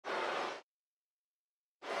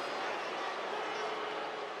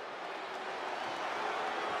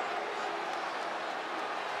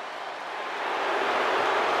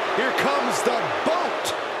Here comes the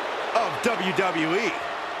boat of WWE.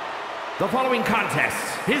 The following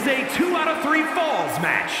contest is a 2 out of 3 falls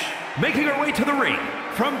match. Making her way to the ring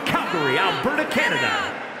from Calgary, Alberta,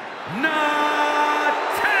 Canada, Natalya!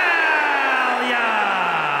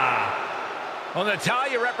 Well,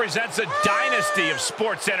 Natalya represents a dynasty of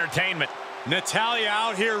sports entertainment. Natalya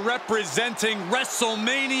out here representing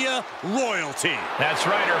WrestleMania royalty. That's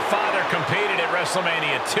right, her father competed at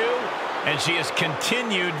WrestleMania 2, and she has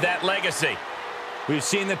continued that legacy. We've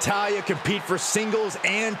seen Natalya compete for singles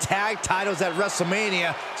and tag titles at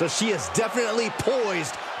WrestleMania, so she is definitely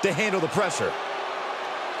poised to handle the pressure.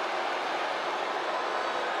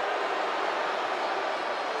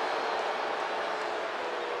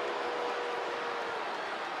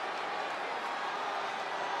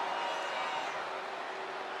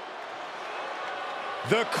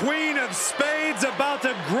 The Queen of Spades about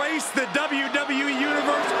to grace the WWE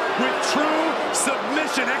Universe with true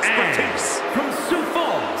submission expertise. And from Sioux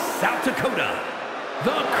Falls, South Dakota,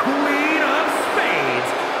 the Queen of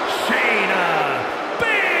Spades, Shayna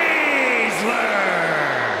Baszler.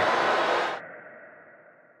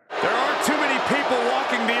 There aren't too many people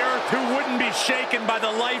walking the earth who wouldn't be shaken by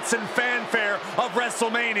the lights and fanfare of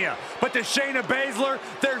WrestleMania. But to Shayna Baszler,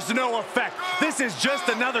 there's no effect. This is just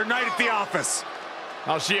another night at the office.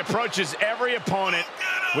 Well, she approaches every opponent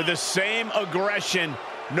with the same aggression,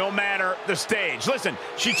 no matter the stage. Listen,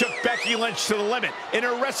 she took Becky Lynch to the limit in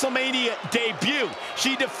her WrestleMania debut.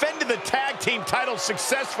 She defended the tag team title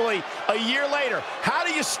successfully a year later. How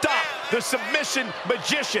do you stop the submission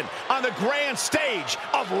magician on the grand stage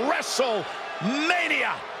of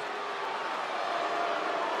WrestleMania?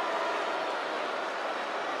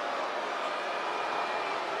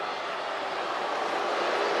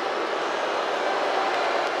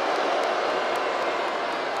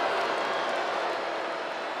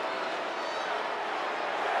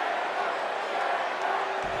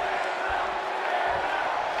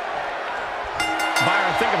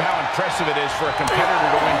 Byron, think of how impressive it is for a competitor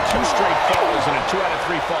to win 2 straight falls in a 2 out of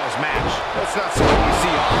 3 falls match. That's not something you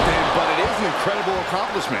see often, but it is an incredible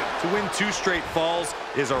accomplishment. To win 2 straight falls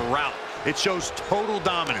is a rout. It shows total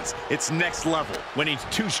dominance. It's next level. Winning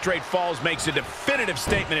 2 straight falls makes a definitive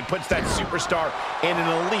statement and puts that superstar in an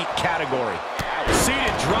elite category.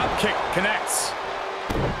 Seated drop kick connects.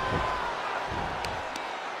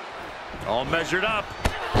 All measured up.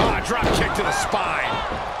 Drop kick to the spine.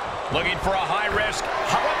 Looking for a high risk.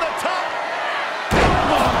 From the top.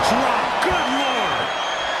 Elbow drop. Good Lord.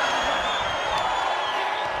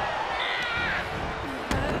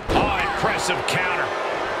 Oh, impressive counter.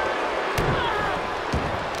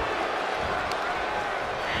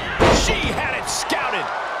 She had it scouted.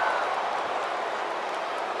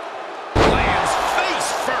 Lands face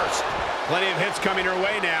first. Plenty of hits coming her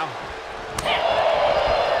way now.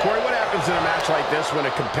 Corey, what happens in a match like this when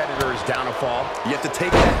a competitor is down a fall? You have to take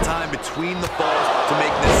that time between the falls to make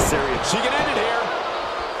necessary. She can end it here.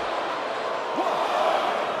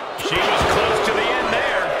 She was close to the end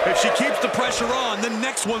there. If she keeps the pressure on, the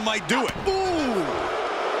next one might do it. Ooh!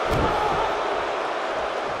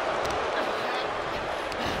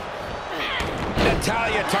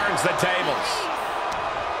 Natalya turns the tables.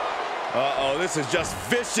 Uh-oh, this is just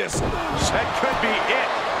vicious. That could be it.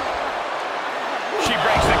 She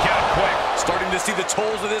breaks the count quick. Starting to see the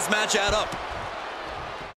tolls of this match add up.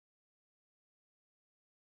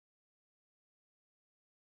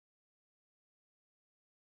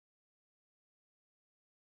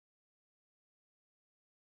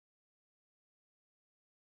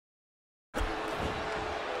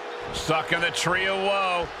 Stuck in the tree of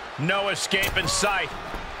woe. No escape in sight.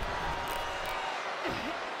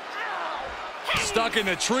 Stuck in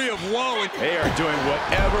the tree of woe. They are doing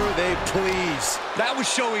whatever they please. That was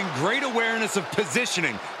showing great awareness of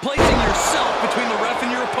positioning, placing yourself between the ref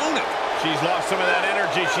and your opponent. She's lost some of that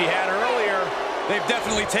energy she had earlier. They've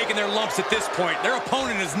definitely taken their lumps at this point. Their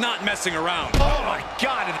opponent is not messing around. Oh, my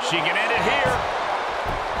God. She can end it here.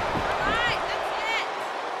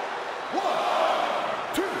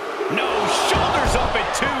 No, shoulders up at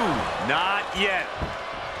 2. Not yet.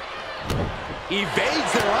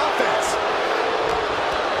 Evades their offense.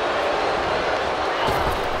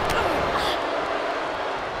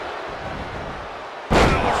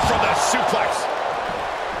 Power from the suplex.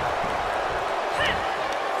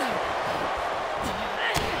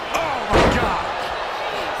 Oh, my God.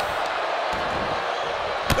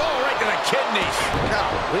 Oh, right to the kidneys.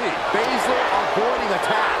 Golly, Baszler avoiding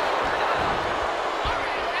attack.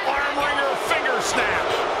 Armringer finger snap.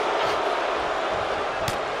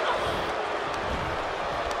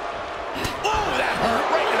 Oh, that hurt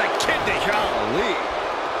right to the kidney. Golly.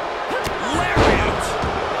 Lariat.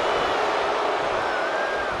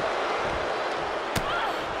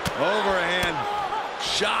 Overhand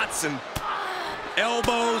shots and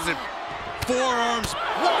elbows and forearms,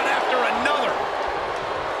 one after another.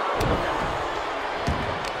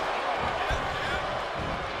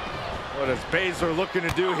 What is Baszler looking to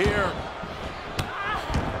do here?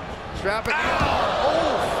 Trapping.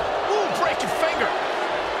 Oh! Ooh, breaking finger.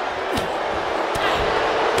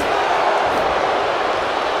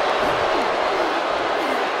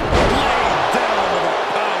 Laid down with a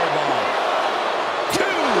powerbomb.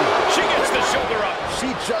 Two. She gets the shoulder up. She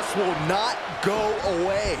just will not go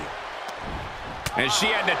away. And she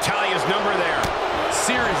had Natalya's number there.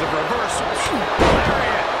 Series of reversals.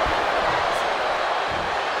 Lariat.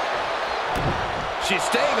 She's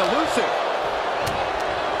staying elusive.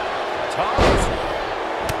 Toss.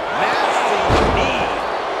 Nasty knee.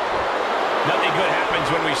 Nothing good happens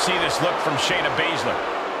when we see this look from Shayna Baszler.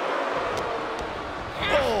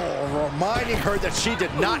 Oh, reminding her that she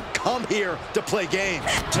did not come here to play games.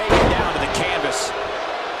 Taken down to the canvas.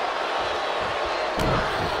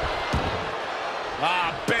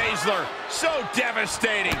 Ah, Baszler, so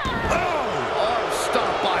devastating. Oh, arm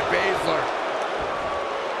stomp by Baszler.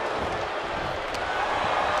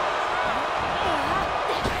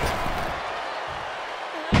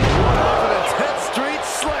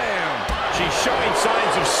 Showing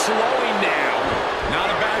signs of slowing now.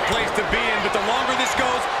 Not a bad place to be in, but the longer this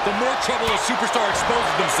goes, the more trouble a superstar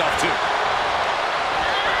exposes himself to.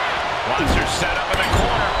 Watch her set up in the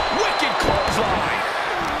corner. Wicked clothesline.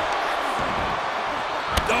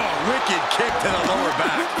 Oh, wicked kick to the lower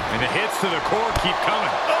back. And the hits to the core keep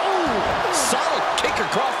coming. Oh, solid kick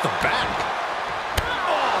across the back.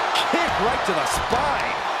 Oh, kick right to the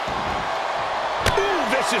spine. Ooh,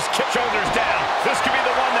 vicious kick. Shoulders down. This could be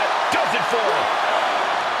the one that does it for her.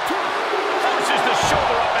 Forces the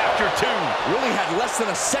shoulder up after two. Really had less than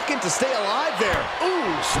a second to stay alive there.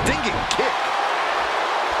 Ooh, stinging kick.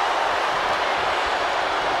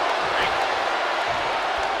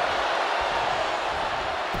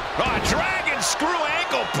 Dragon screw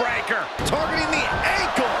ankle breaker. Targeting the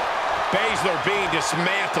ankle. Baszler being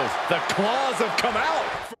dismantled. The claws have come out.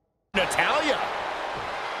 Natalya.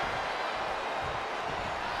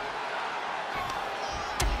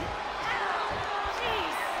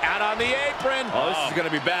 Out on the apron. Oh, this is going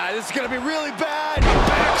to be bad. This is going to be really bad.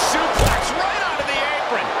 Back suplex right onto the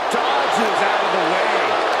apron. Dodges out of the way.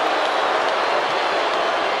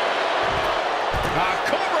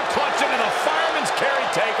 Cobra clutch into the fireman's carry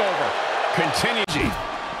takeover. Continues.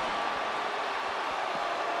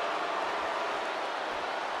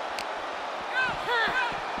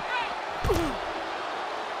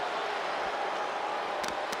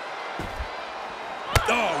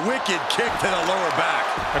 Oh, wicked kick to the lower back.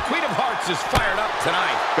 The Queen of Hearts is fired up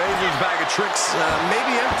tonight. Baszler's bag of tricks may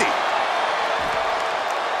be empty.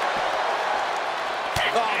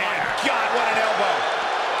 Oh, my God, what an elbow.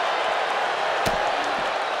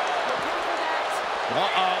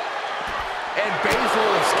 Uh-oh. And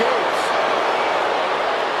Baszler escapes.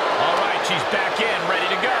 All right, she's back in, ready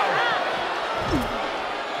to go.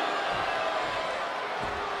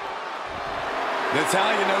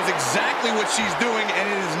 Natalya knows exactly what she's doing, and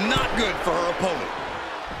it is not good for her opponent.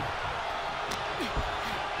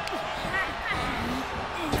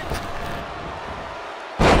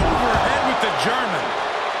 Overhead with the German.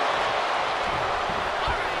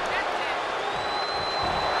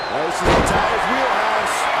 This is Natalya's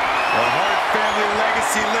wheelhouse. The Hart family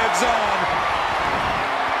legacy lives on.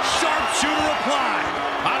 Sharpshooter applied.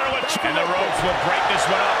 I don't know what... And the ropes will break this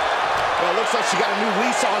one up. Well, it looks like she got a new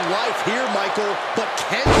lease on life here, Michael, but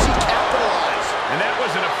can she capitalize? And that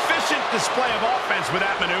was an efficient display of offense with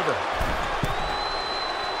that maneuver.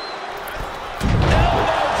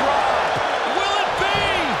 Elbow drop. Will it be?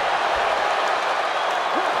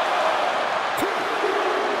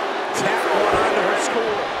 Tap one onto her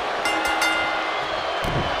score.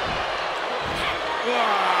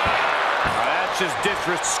 That's just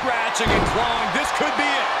disrespect. Scratching and clawing. This could be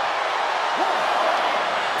it.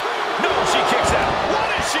 No, she kicks out. What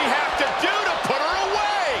does she have to do to put her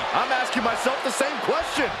away? I'm asking myself the same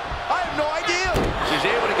question. I have no idea. She's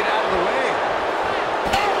able to get out of the way.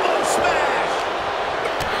 Elbow smash.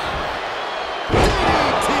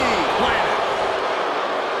 DDT. Planet.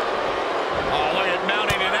 Oh, look at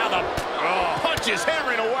mounting it now. The punch is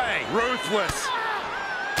hammering away. Ruthless.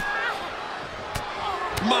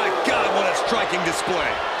 My God, what a striking display.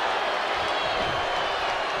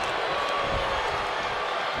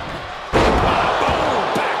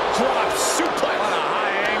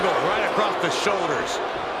 The shoulders.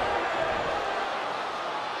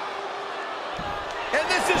 And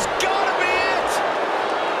this is gonna be it!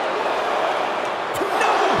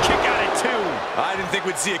 No! Kick out at two. I didn't think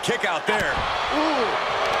we'd see a kick out there. Ooh.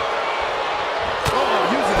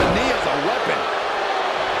 Oh, using the knee as a weapon.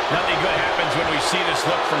 Nothing good happens when we see this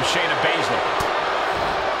look from Shayna Baszler.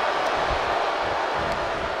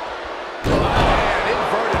 Man,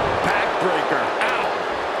 inverted backbreaker. Ow.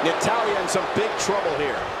 Natalya in some big trouble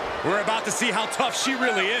here. We're about to see how tough she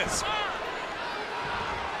really is.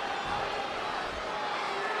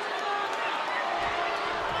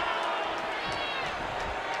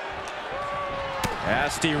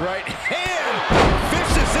 Nasty right hand.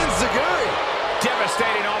 Vicious enziguri.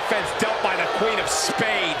 Devastating offense dealt by the Queen of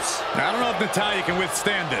Spades. I don't know if Natalya can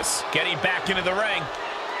withstand this. Getting back into the ring.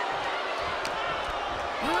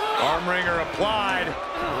 Arm wringer applied.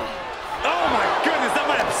 Oh my goodness, that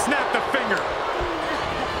might have snapped a finger.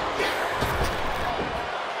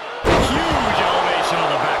 Huge elevation on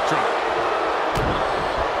the backdrop.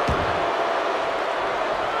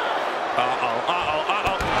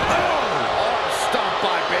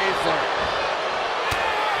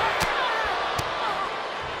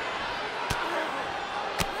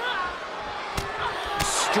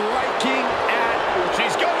 Striking at...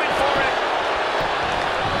 She's going for it.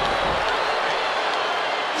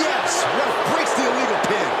 Yes, ref breaks the illegal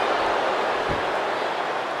pin.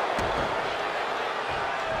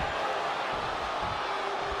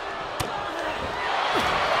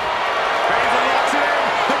 Baszler locks it in.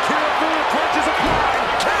 The Kirifuda clutch is applied.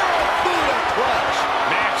 Kirifuda clutch.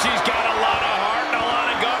 Man, she's got a lot of heart and a lot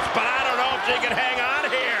of guts, but I don't know if she can hang on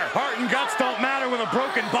here. Heart and guts don't matter with a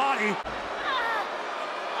broken body.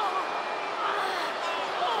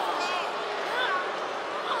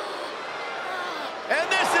 And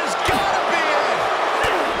this has got to be it.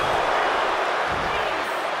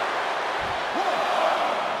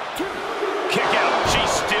 Kick out. She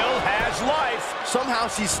still has life. Somehow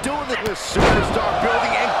she's still in the superstar building.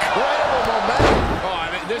 Incredible momentum. Oh,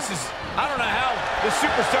 I mean, this is... I don't know how the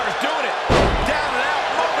superstar is doing it. Down and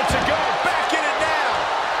out, moments ago. Back in it now.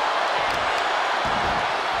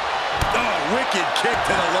 Oh, wicked kick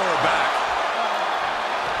to the lower back.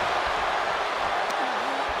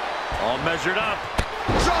 All measured up.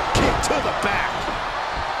 Drop kick to the back.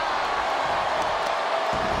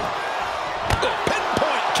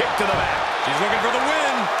 Pinpoint kick to the back. She's looking for the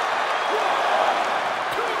win.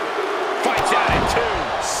 Fights out at two.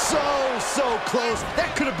 So close.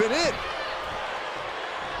 That could have been it.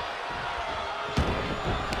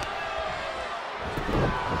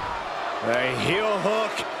 A heel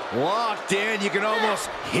hook locked in. You can almost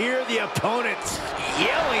hear the opponents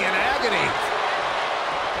yelling in agony.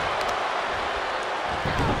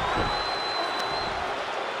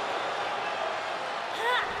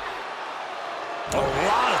 A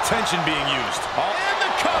lot of tension being used. And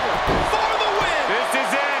the cover for the win. This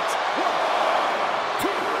is it.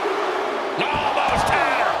 Almost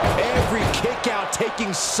had her. Every kick out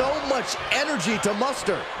taking so much energy to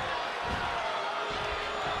muster.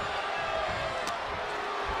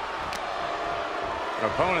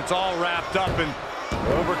 Opponent's all wrapped up in...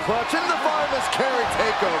 Over clutch into the Varmus carry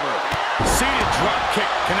takeover. Seated drop kick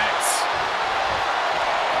connects.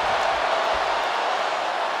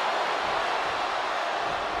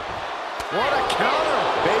 What a counter.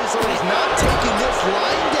 Baszler is not taking this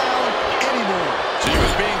lying down anymore. She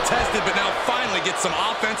was being tested, but now finally gets some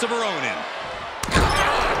offense of her own in. Come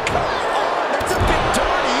on, that's a bit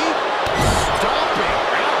dirty. Stomping.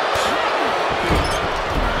 Ouch.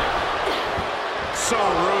 So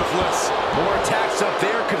ruthless. More attacks up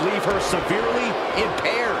there could leave her severely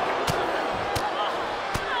impaired.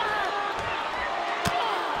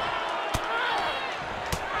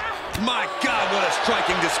 My God, what a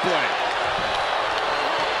striking display.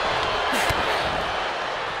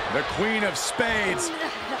 The Queen of Spades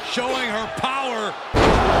showing her power.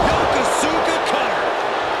 Yokosuka cutter.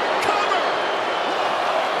 Cover.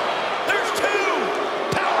 There's two.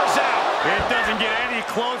 Power's out. It doesn't get any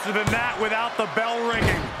closer than that without the bell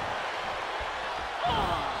ringing.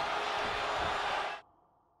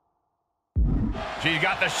 She's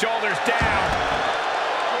got the shoulders down.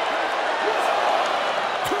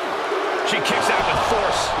 She kicks out with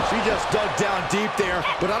force. She just dug down deep there,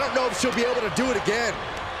 but I don't know if she'll be able to do it again.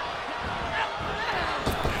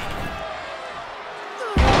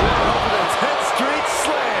 An 10th straight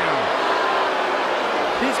slam.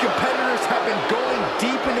 These competitors have been going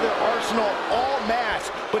deep into their arsenal all match,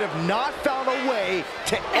 but have not found a way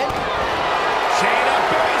to end. Shayna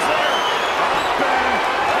Baszler. Up and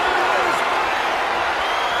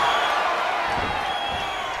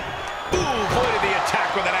Ooh, avoided the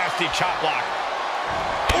attack with a nasty chop block.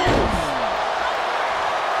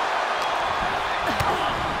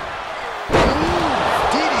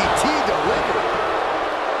 DDT delivered.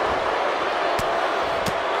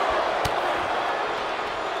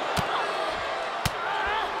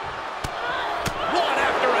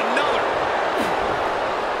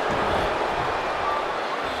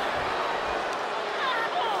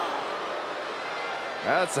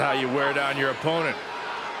 That's how you wear down your opponent.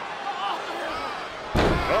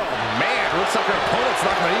 Oh, man. Looks like her opponent's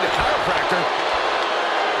not going to need a chiropractor.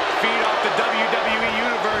 Feed off the WWE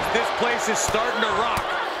Universe. This place is starting to rock.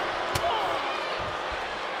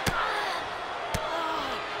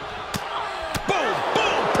 Boom,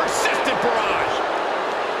 boom, persistent barrage.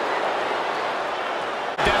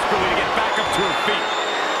 Desperately to get back up to her feet.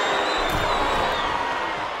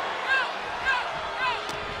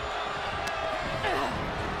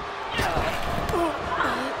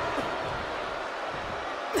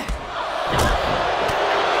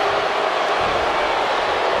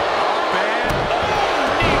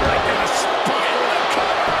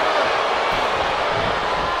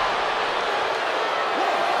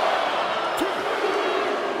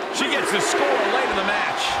 She gets the score late in the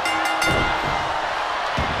match.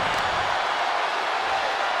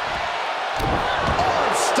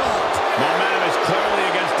 Arm stomped. Momentum is clearly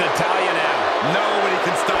against Natalya now. Nobody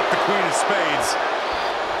can stop the Queen of Spades.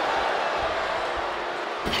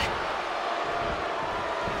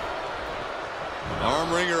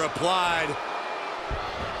 Arm wringer applied.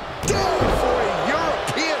 Down for a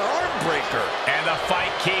European arm breaker. And the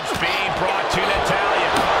fight keeps being brought to Natalya.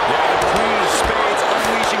 Yeah, the Queen of Spades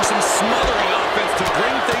unleashing some smothering offense to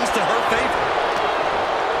bring things to her favor.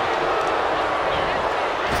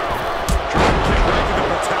 Drop kick right to the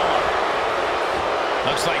patella.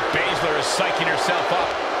 Looks like Baszler is psyching herself up.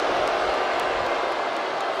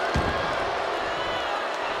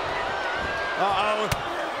 Uh-oh.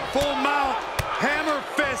 Full mount. Hammer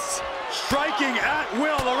fists. Striking at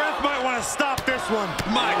will. The ref might want to stop this one.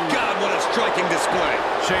 My God, what a striking display.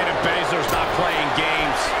 Shayna Baszler's not playing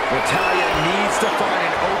games. Natalya needs to find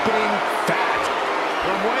an opening fast.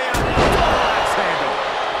 From way out the axe handle.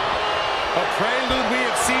 A prelude we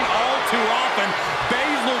have seen all too often.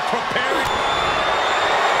 Baszler preparing.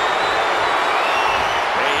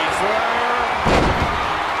 Baszler.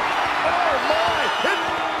 Oh, my.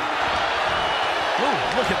 Ooh,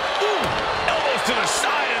 look at, elbows to the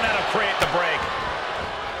side, and that'll create the break.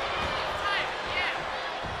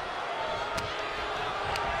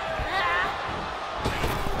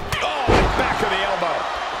 Oh, back of the elbow.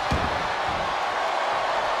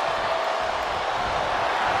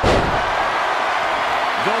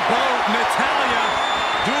 The boat, Natalya,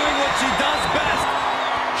 doing what she does best.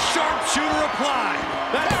 Sharpshooter apply.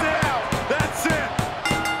 That's it. That's it.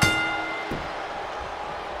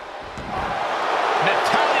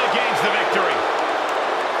 Natalya gains the victory.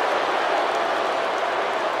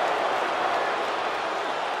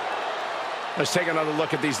 Let's take another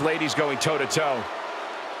look at these ladies going toe-to-toe.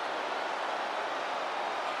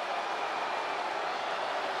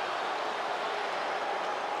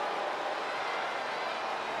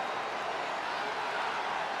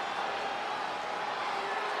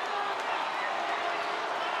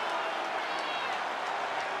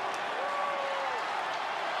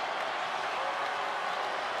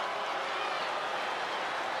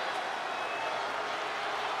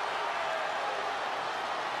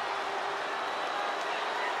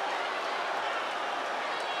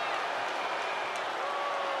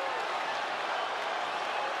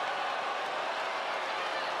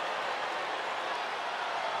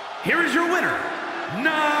 Here is your winner,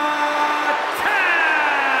 Natalya!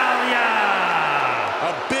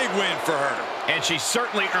 A big win for her. And she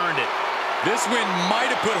certainly earned it. This win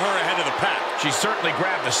might have put her ahead of the pack. She certainly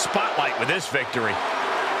grabbed the spotlight with this victory.